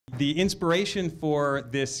The inspiration for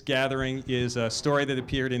this gathering is a story that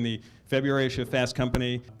appeared in the February issue of Fast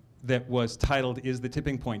Company that was titled, "Is the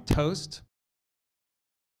Tipping Point Toast?"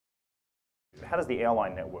 How does the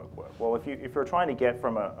airline network work? Well, if you're trying to get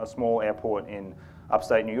from a small airport in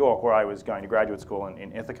upstate New York, where I was going to graduate school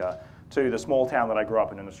in Ithaca, to the small town that I grew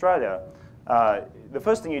up in Australia, the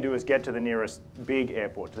first thing you do is get to the nearest big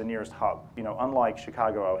airport, to the nearest hub. Unlike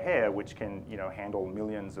Chicago O'Hare, which can handle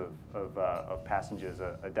millions of passengers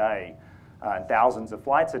a day, and thousands of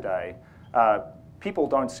flights a day, people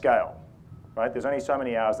don't scale. Right? There's only so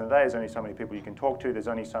many hours in a day, there's only so many people you can talk to, there's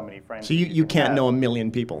only so many friends. So you can't know a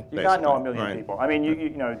million people, You basically. can't know a million people. I mean,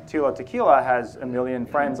 Tila Tequila has 1 million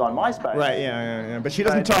friends on MySpace. Right, yeah. But she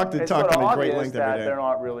doesn't talk in a great length every day. They're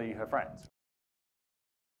not really her friends.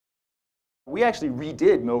 We actually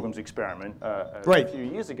redid Milgram's experiment a few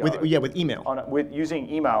years ago. With email.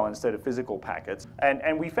 Using email instead of physical packets.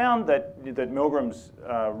 And we found that Milgram's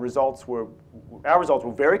results were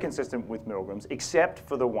very consistent with Milgram's, except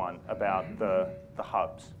for the one about the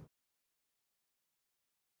hubs.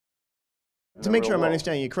 To make sure I'm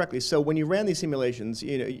understanding you correctly, so when you ran these simulations,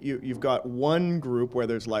 you've got one group where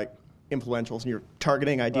there's like influentials, and you're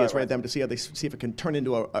targeting ideas right at them to see if it can turn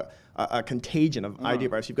into a contagion of idea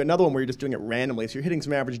virus. You've got another one where you're just doing it randomly, so you're hitting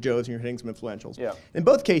some average Joes and you're hitting some influentials. Yeah. In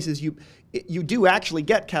both cases, you do actually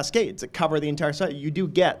get cascades that cover the entire site. You do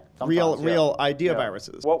get real idea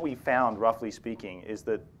viruses. What we found, roughly speaking, is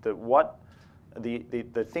that the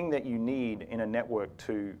thing that you need in a network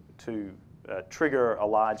to trigger a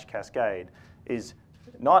large cascade is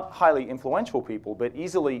not highly influential people, but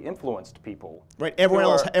easily influenced people. Right.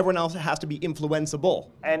 Everyone else has to be influenceable.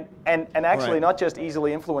 And actually not just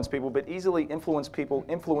easily influenced people, but easily influenced people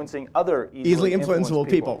influencing other easily influenceable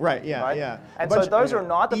people. Right. Yeah. Right? Yeah. And so those are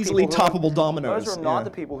not the easily people toppable dominoes. Those are not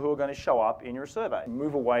the people who are going to show up in your survey.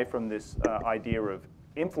 Move away from this idea of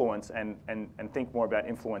influence and think more about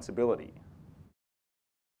influenceability.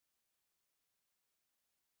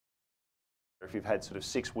 If you've had sort of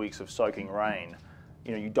 6 weeks of soaking rain,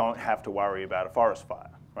 you don't have to worry about a forest fire,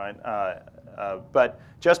 right? But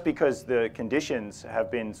just because the conditions have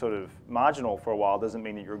been sort of marginal for a while doesn't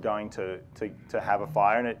mean that you're going to have a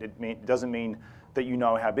fire, and it doesn't mean that you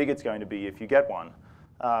know how big it's going to be if you get one.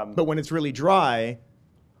 But when it's really dry,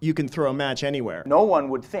 you can throw a match anywhere. No one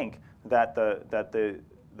would think that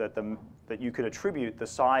you could attribute the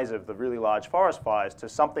size of the really large forest fires to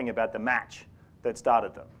something about the match that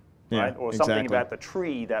started them. Right? Or something about the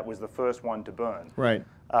tree that was the first one to burn. Right.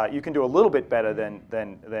 You can do a little bit better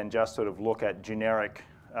than just sort of look at generic,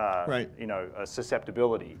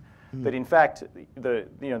 susceptibility. But in fact,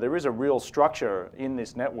 there is a real structure in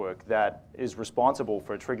this network that is responsible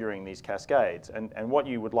for triggering these cascades. And what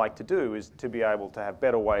you would like to do is to be able to have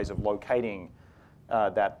better ways of locating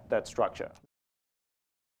that structure.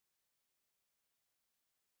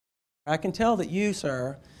 I can tell that you,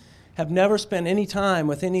 sir, have never spent any time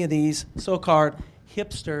with any of these so-called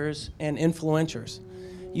hipsters and influencers.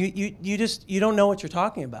 You don't know what you're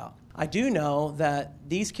talking about. I do know that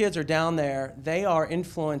these kids are down there, they are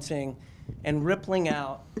influencing and rippling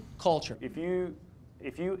out culture. If you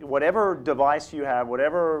whatever device you have,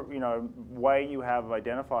 whatever way you have of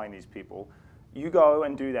identifying these people, you go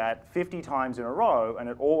and do that 50 times in a row and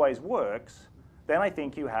it always works, then I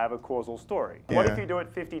think you have a causal story. Yeah. What if you do it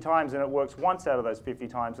 50 times and it works once out of those 50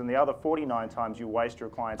 times, and the other 49 times you waste your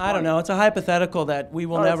client's money? I don't know. It's a hyhypothetical that we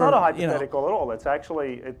will never. It's not a hypothetical at all. It's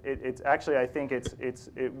actually, I think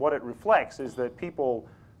what it reflects is that people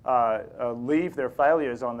leave their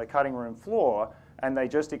failures on the cutting room floor and they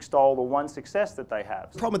just extol the one success that they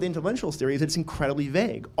have. The problem with the influentials theory is it's incredibly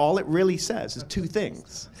vague. All it really says is two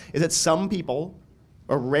things: is that some people,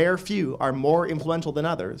 a rare few, are more influential than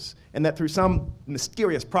others, and that through some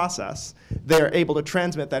mysterious process, they're able to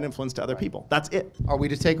transmit that influence to other people. That's it. Are we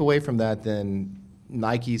to take away from that, then,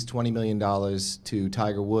 Nike's $20 million to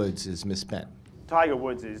Tiger Woods is misspent? Tiger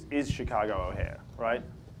Woods is Chicago O'Hare, right?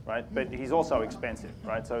 But he's also expensive,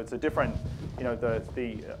 right? So it's a different, that's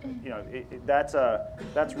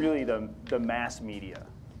really the mass media,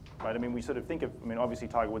 right? I mean, we sort of think of, obviously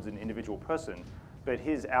Tiger Woods is an individual person, but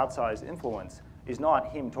his outsized influence is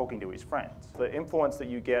not him talking to his friends. The influence that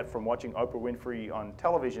you get from watching Oprah Winfrey on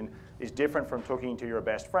television is different from talking to your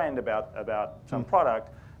best friend about some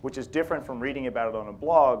product, which is different from reading about it on a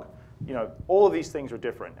blog. All of these things are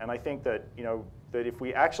different. And I think that, that if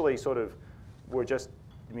we actually sort of were just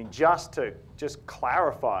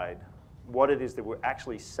clarified what it is that we're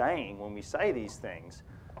actually saying when we say these things,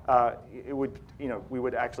 we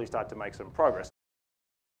would actually start to make some progress.